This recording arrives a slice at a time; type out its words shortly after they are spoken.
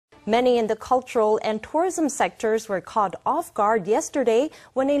Many in the cultural and tourism sectors were caught off guard yesterday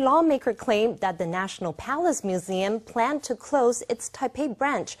when a lawmaker claimed that the National Palace Museum planned to close its Taipei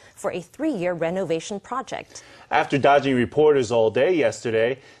branch for a 3-year renovation project. After dodging reporters all day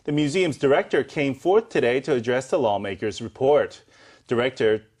yesterday, the museum's director came forth today to address the lawmakers' report.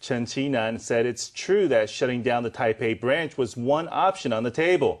 Director Chan Chi-nan said it's true that shutting down the Taipei branch was one option on the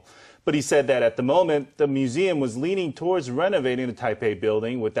table. But he said that at the moment, the museum was leaning towards renovating the Taipei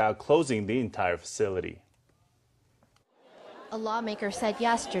building without closing the entire facility. A lawmaker said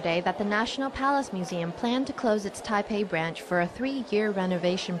yesterday that the National Palace Museum planned to close its Taipei branch for a 3-year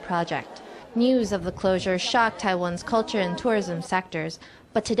renovation project. News of the closure shocked Taiwan's culture and tourism sectors,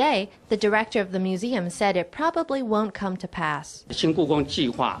 but today, the director of the museum said it probably won't come to pass.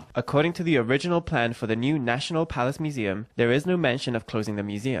 According to the original plan for the new National Palace Museum, there is no mention of closing the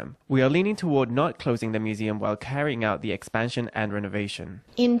museum. We are leaning toward not closing the museum while carrying out the expansion and renovation.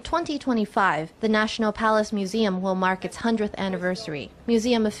 In 2025, the National Palace Museum will mark its 100th anniversary.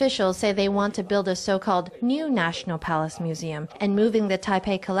 Museum officials say they want to build a so-called new National Palace Museum, and moving the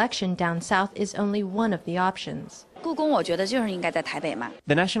Taipei collection down south is only one of the options. The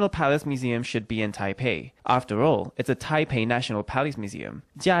National Palace Museum should be in Taipei. After all, it's a Taipei National Palace Museum.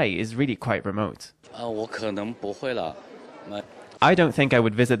 Chiayi is really quite remote. I don't think I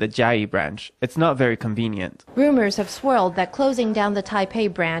would visit the Chiayi branch. It's not very convenient. Rumors have swirled that closing down the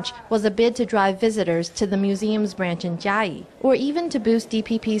Taipei branch was a bid to drive visitors to the museum's branch in Chiayi, or even to boost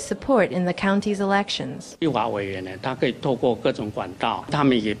DPP's support in the county's elections.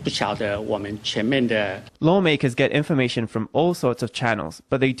 Lawmakers get information from all sorts of channels,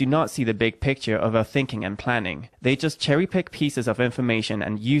 but they do not see the big picture of our thinking and planning. They just cherry-pick pieces of information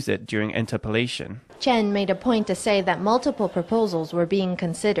and use it during interpellation. Chen made a point to say that multiple proposals were being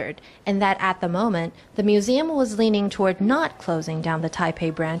considered, and that at the moment, the museum was leaning toward not closing down the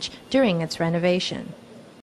Taipei branch during its renovation.